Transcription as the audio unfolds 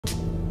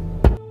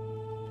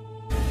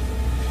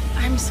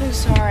so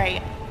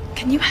sorry.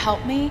 Can you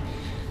help me?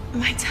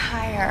 My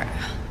tire.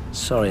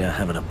 Sorry, I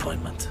have an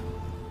appointment.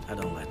 I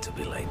don't like to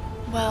be late.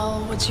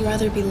 Well, would you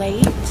rather be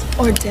late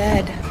or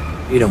dead?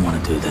 You don't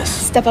want to do this.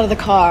 Step out of the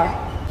car.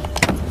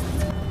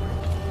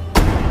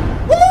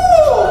 Woo!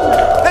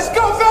 Let's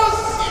go, fellas!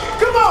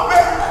 Come on,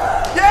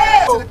 baby!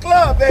 Yeah! To the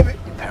club, baby!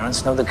 Your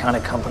parents know the kind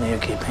of company you're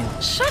keeping?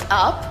 Shut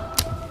up.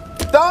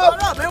 Dog!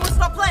 Hold up, man. What's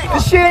up playing?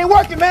 This shit ain't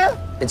working, man!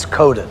 It's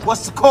coded.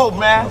 What's the code, I'm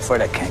man?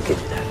 afraid I can't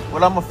give you that.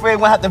 Well, I'm afraid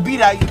we'll have to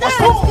beat out you. Let's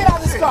get out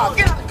of this car!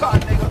 Get out of the car,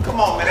 nigga! Come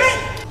on,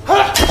 man!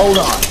 Hold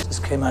on. This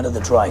came out of the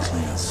dry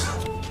cleaners.